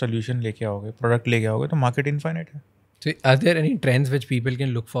कुछ सोल्यूशन लेके आओगे, प्रोडक्ट लेके आओगे, तो मार्केट इनफाइनाइट है. So are there any trends which people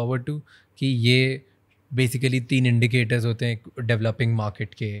can look forward to कि ये basically 3 indicators होते हैं डेवलपिंग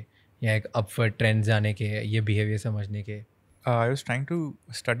मार्केट के या एक अपवर्ड ट्रेंड जाने के, ये बिहेवियर समझने के? I was trying to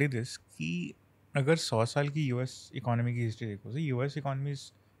study this कि अगर 100 साल की यूएस इकोनॉमी की हिस्ट्री देखो, US economy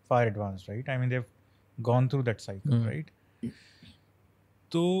is far advanced, right. I mean they have gone through that cycle, right.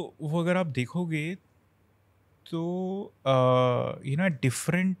 तो वो अगर आप देखोगे तो you know, at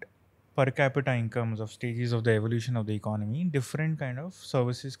different per capita incomes of stages of the evolution of the economy, different kind of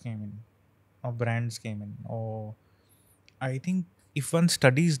services came in, or brands came in, or I think if one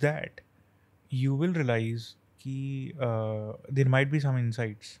studies that, you will realize कि there might be some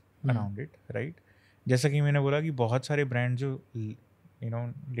insights around it, right? जैसा कि मैंने बोला कि बहुत सारे brand जो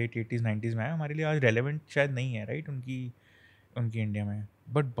late 80s 90s में आए, हमारे लिए आज रेलेवेंट शायद नहीं है, राइट? उनकी इंडिया में,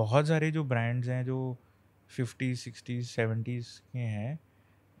 बट बहुत सारे जो ब्रांड्स हैं जो 50s 60s 70s के हैं,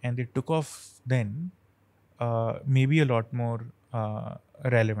 and they took off then, may be a lot more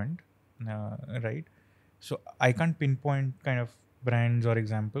relevant, right? So I can't pinpoint kind of brands or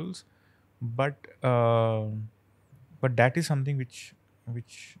examples, but that is something which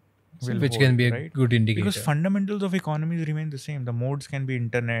So will which can hold, be a right? good Because indicator. fundamentals of economies remain the same. The modes can be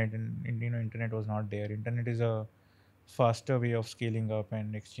internet, and internet was not there. Internet is a faster way of scaling up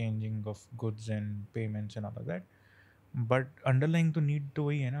and exchanging of goods and payments and all of that. But underlying तो need तो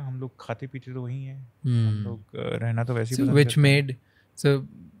वही है ना, हम लोग खाते पीते तो वही हैं, हम लोग रहना तो वैसे ही So पसंद which करते हैं. made, so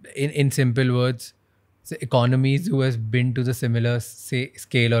in simple words, so economies who has been to the similar say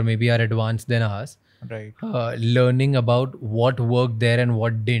scale or maybe are advanced than us, Right. learning about what worked there and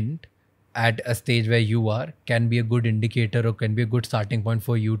what didn't at a stage where you are can be a good indicator or can be a good starting point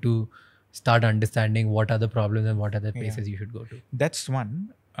for you to start understanding what are the problems and what are the places you should go to. That's one.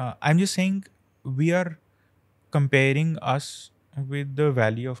 I'm just saying we are comparing us with the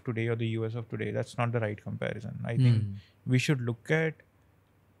Valley of today or the US of today. That's not the right comparison. I think we should look at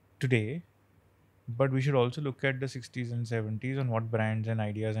today, but we should also look at the 60s and 70s on what brands and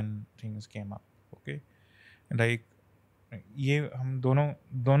ideas and things came up. Okay, like ये हम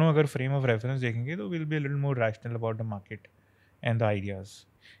दोनों अगर frame of reference देखेंगे तो will be a little more rational about the market and the ideas.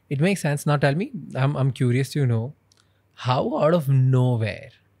 It makes sense. Now tell me, I'm curious to know how out of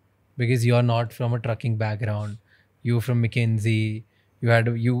nowhere, because you're not from a trucking background, you're from McKinsey,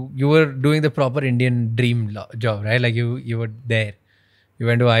 you were doing the proper Indian dream job, right? Like you were there, you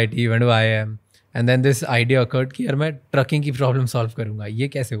went to IIT, you went to IIM, and then this idea occurred कि यार मैं trucking की problem solve करूँगा. ये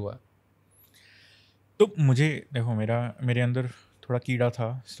कैसे हुआ? तो मुझे देखो, मेरे अंदर थोड़ा कीड़ा था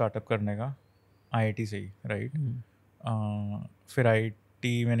स्टार्टअप करने का, आईआईटी से ही, राइट? फिर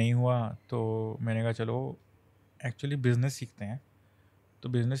आईआईटी में नहीं हुआ तो मैंने कहा चलो एक्चुअली बिजनेस सीखते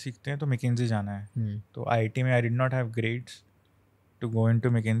हैं, तो मैकिन्जी जाना है. तो आईआईटी में I did not have grades to go into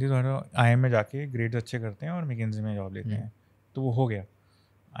McKenzie, तो आईएम में जाके ग्रेड्स अच्छे करते हैं और मैकिन्जी में जॉब लेते हैं. तो वो हो गया,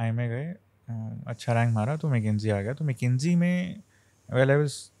 आईएम में गए, अच्छा रैंक मारा तो मैकिन्जी आ गया. तो मैकिन्जी में well,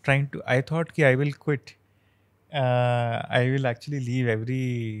 I thought ki I will quit. I will actually leave I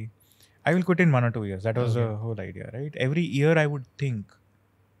will quit in 1 or 2 years. That was the whole idea, right? Every year I would think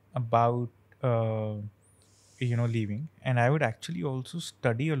about, leaving. And I would actually also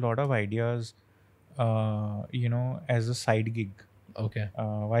study a lot of ideas, as a side gig. Okay.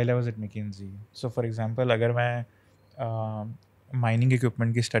 While I was at McKinsey. So for example, अगर मैं mining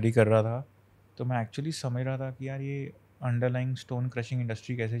equipment की study कर रहा था तो मैं actually समझ रहा था कि यार ये अंडरलाइंग स्टोन क्रशिंग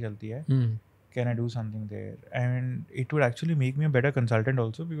इंडस्ट्री कैसे चलती है. Can I do something there? And it would actually make me a better consultant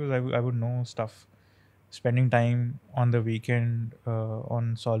also, because I would know stuff. Spending time on the weekend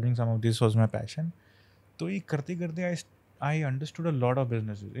on solving some of this was my passion. तो ये करते करते I understood a lot of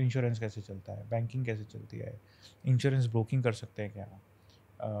businesses. Insurance कैसे चलता है, banking कैसे चलती है, इंश्योरेंस ब्रोकिंग कर सकते हैं क्या,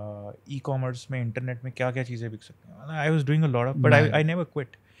 ई-कॉमर्स में इंटरनेट में क्या क्या चीज़ें बिक सकती हैं. I was doing a lot of, but I never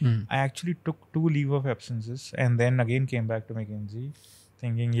quit. I actually took 2 leave of absences and then again came back to McKinsey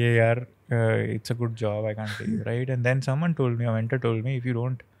thinking, yeah, yaar, it's a good job, I can't leave, right? And then someone told me, a mentor told me, if you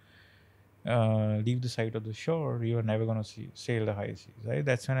don't leave the side of the shore, you are never going to sail the high seas, right?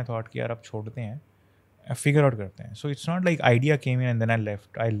 That's when I thought कि यार अब छोड़ते हैं, figure out करते हैं. So it's not like idea came in and then I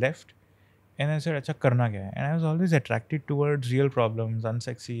left and I said अच्छा करना क्या है. And I was always attracted towards real problems,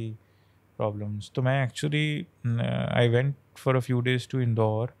 unsexy problems. तो मैं actually I went for a few days to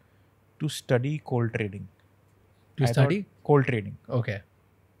Indore to study coal trading. To study coal trading. Okay.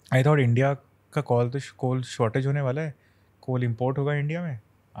 I thought India का कोल shortage होने वाला है, कोल import होगा India में,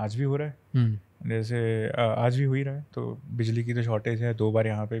 आज भी हो रहा है. जैसे आज भी हो ही रहा है. तो बिजली की तो शॉर्टेज है, 2 बार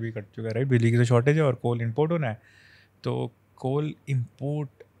यहाँ पे भी कट चुका है, राइट? बिजली की तो शॉर्टेज है और कोल इंपोर्ट होना है. तो कोल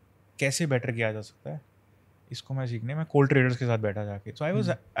इंपोर्ट कैसे बेटर किया जा सकता है, इसको मैं सीखने में कोल ट्रेडर्स के साथ बैठा जाके. सो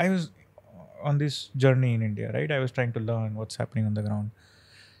I was on this journey in India, right? I was trying to learn what's happening on the ground.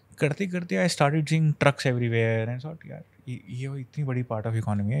 करते करते I started seeing trucks everywhere and I thought यार ये इतनी बड़ी part of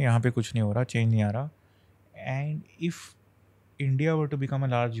economy है, यहाँ पे कुछ नहीं हो रहा, change नहीं आ रहा. And if India were to become a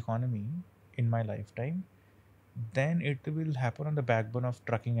large economy in my lifetime, then it will happen on the backbone of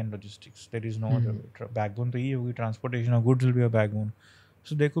trucking and logistics. There is no other way. Backbone तो ये होगी, transportation of goods will be a backbone.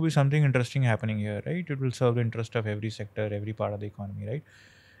 So there could be something interesting happening here, right? It will serve the interest of every sector, every part of the economy, right?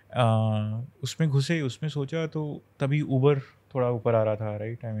 उसमें घुसे, उसमें सोचा तो तभी Uber थोड़ा ऊपर आ रहा था,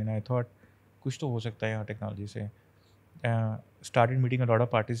 right? I mean I thought कुछ तो हो सकता है यहाँ टेक्नोलॉजी से. started meeting a lot of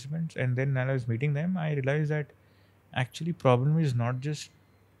participants, and then when I was meeting them, I realized that actually problem is not just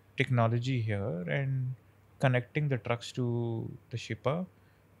technology here and connecting the trucks to the shipper.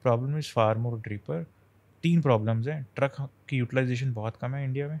 Problem is far more deeper. 3 problems हैं. Truck की utilisation बहुत कम है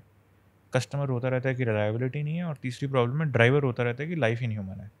India में, customer होता रहता है कि reliability नहीं है, और तीसरी प्रॉब्लम है ड्राइवर होता रहता है कि लाइफ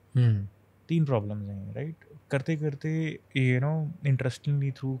इनह्यूमन है. 3 प्रॉब्लम्स हैं, राइट. करते करते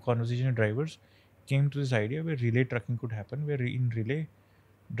interestingly through conversation with drivers came to this idea where relay trucking could happen, where in relay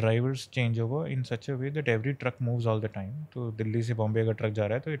drivers change over in such a way that every truck moves all the time. तो दिल्ली से बॉम्बे अगर truck जा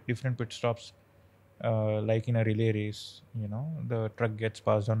रहा है तो different pit stops, like in a relay race, the truck gets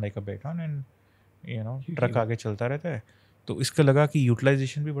passed on like a baton, and truck आगे चलता रहता है. तो इसका लगा कि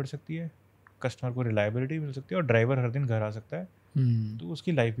यूटिलाइजेशन भी बढ़ सकती है, कस्टमर को रिलायबिलिटी मिल सकती है, और ड्राइवर हर दिन घर आ सकता है, तो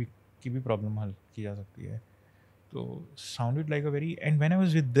उसकी लाइफ की भी प्रॉब्लम हल की जा सकती है. तो sounded like a very, and when I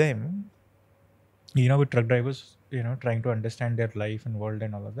was with them, with truck drivers, trying to understand their life and world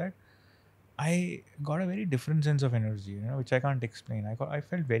and all of that, I got a very different sense of energy, which I can't explain. I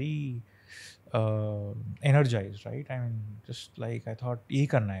felt very energized, right? I mean, just like I thought, ये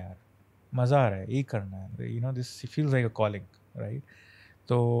करना है यार, मज़ा आ रहा है, ये करना है, this feels like a calling, right?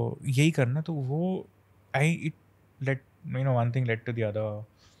 तो यही करना, तो वो it led, one thing led to the other,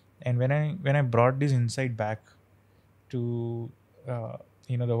 and when I brought this insight back to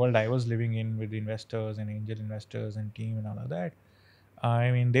the world I was living in with investors and angel investors and team and all of that,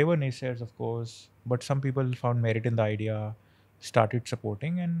 I mean, they were naysayers, of course, but some people found merit in the idea, started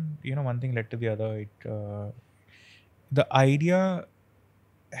supporting, and one thing led to the other. The idea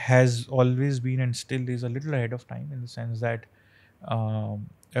has always been and still is a little ahead of time, in the sense that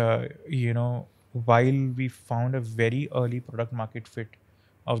while we found a very early product market fit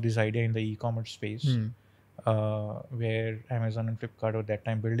of this idea in the e-commerce space, where Amazon and Flipkart were that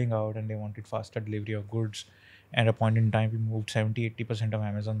time building out, and they wanted faster delivery of goods. At a point in time, we moved 70-80% of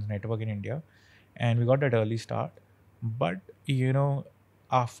Amazon's network in India, and we got that early start. But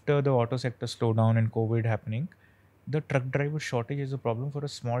after the auto sector slowdown and COVID happening, the truck driver shortage as a problem for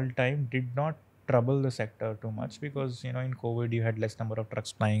a small time did not trouble the sector too much, because in COVID you had less number of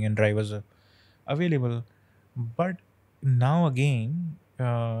trucks flying and drivers available. But now again,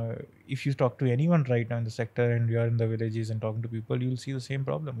 if you talk to anyone right now in the sector, and you are in the villages and talking to people, you'll see the same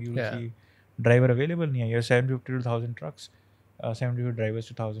problem. You'll see driver available near. You have 750 to 1,000 trucks, 750 drivers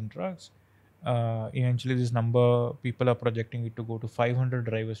to 1,000 trucks. Eventually this number, people are projecting it to go to 500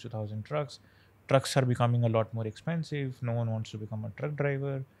 drivers to 1,000 trucks. Trucks are becoming a lot more expensive. No one wants to become a truck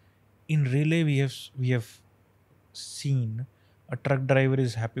driver. In relay, we have seen a truck driver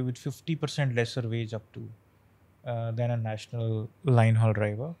is happy with 50% lesser wage up to than a national line haul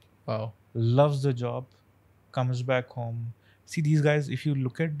driver. Wow. Loves the job, comes back home. See, these guys, if you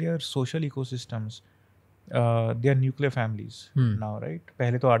look at their social ecosystems, they are nuclear families now, right?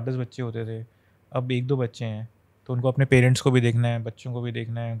 पहले तो 8-10 बच्चे होते थे, अब 1-2 बच्चे हैं, तो उनको अपने पेरेंट्स को भी देखना है, बच्चों को भी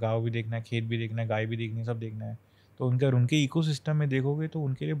देखना है, गाँव भी देखना है, खेत भी देखना है, गाय भी देखनी है, सब देखना है. तो उनके इकोसिस्टम में देखोगे तो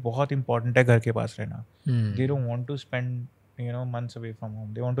उनके लिए बहुत इंपॉर्टेंट है घर के पास रहना. They don't want to spend months away from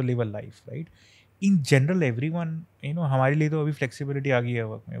home. They want to live a life, right? In general, everyone, हमारे लिए तो अभी फ्लेक्सिबिलिटी आ गई है,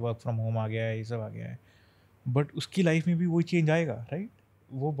 वर्क में, वर्क फ्रॉम होम आ गया है, ये सब आ गया है, बट उसकी लाइफ में भी वही चेंज आएगा, राइट?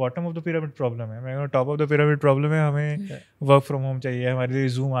 वो bottom of the pyramid problem है, मैं top of the pyramid problem है. हमें वर्क फ्रॉम होम चाहिए, हमारे लिए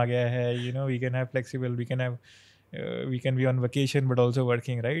जूम आ गया है, we can have flexible, we can be on vacation but also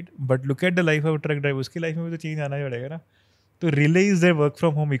working, right? But look at the life of truck driver, उसकी लाइफ में भी तो चेंज आना ही पड़ेगा ना. तो relay is the work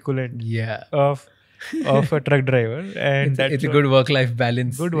from home equivalent of a truck driver, and it's a good work-life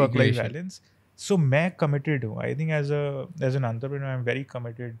balance. Good work-life balance. So मैं committed हूँ. I think as an entrepreneur, I'm very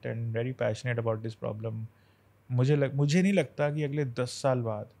committed and very passionate about this problem. मुझे नहीं लगता कि अगले 10 साल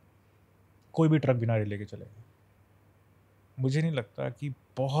बाद कोई भी ट्रक बिना रिले के चलेगा. मुझे नहीं लगता, कि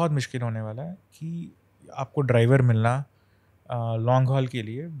बहुत मुश्किल होने वाला है कि आपको ड्राइवर मिलना लॉन्ग हॉल के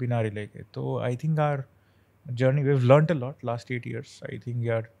लिए बिना रिले के. तो I think our journey, we've learned a lot last 8 years. I think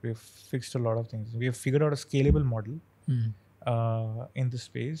we've fixed a lot of things. We have figured out a scalable model in the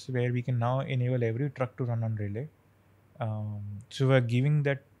space where we can now enable every truck to run on relay. So we're giving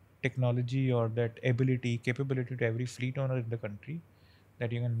that technology or that capability to every fleet owner in the country,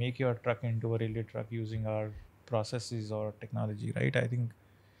 that you can make your truck into a relay truck using our processes or technology, right? I think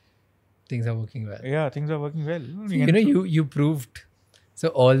things are working well. Yeah, things are working well. You proved, so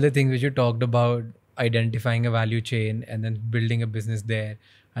all the things which you talked about, identifying a value chain and then building a business there,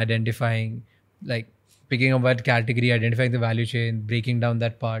 identifying, like picking up that category, identifying the value chain, breaking down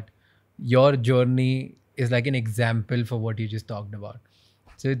that part. Your journey is like an example for what you just talked about.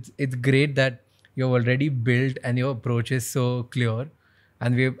 So it's great that you've already built and your approach is so clear.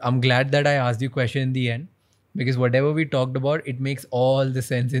 And I'm glad that I asked you a question in the end, because whatever we talked about, it makes all the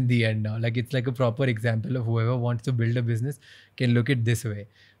sense in the end now. Like it's like a proper example of whoever wants to build a business can look at this way.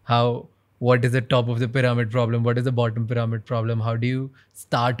 How, what is the top of the pyramid problem? What is the bottom pyramid problem? How do you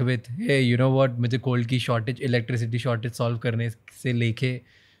start with, hey, you know what, मुझे coal की shortage, electricity shortage solve करने से लेके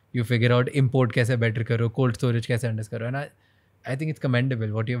you figure out import कैसे better करो, cold storage कैसे harness करो. And I think it's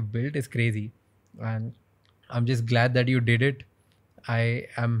commendable. What you have built is crazy. And I'm just glad that you did it. I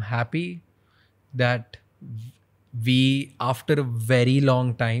am happy that we, after a very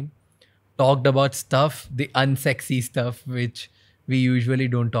long time, talked about stuff, the unsexy stuff, which we usually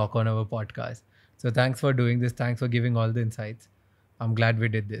don't talk on our podcast. So thanks for doing this. Thanks for giving all the insights. I'm glad we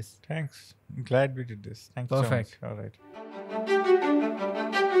did this. Thanks. I'm glad we did this. Thank you so much. Perfect. All right.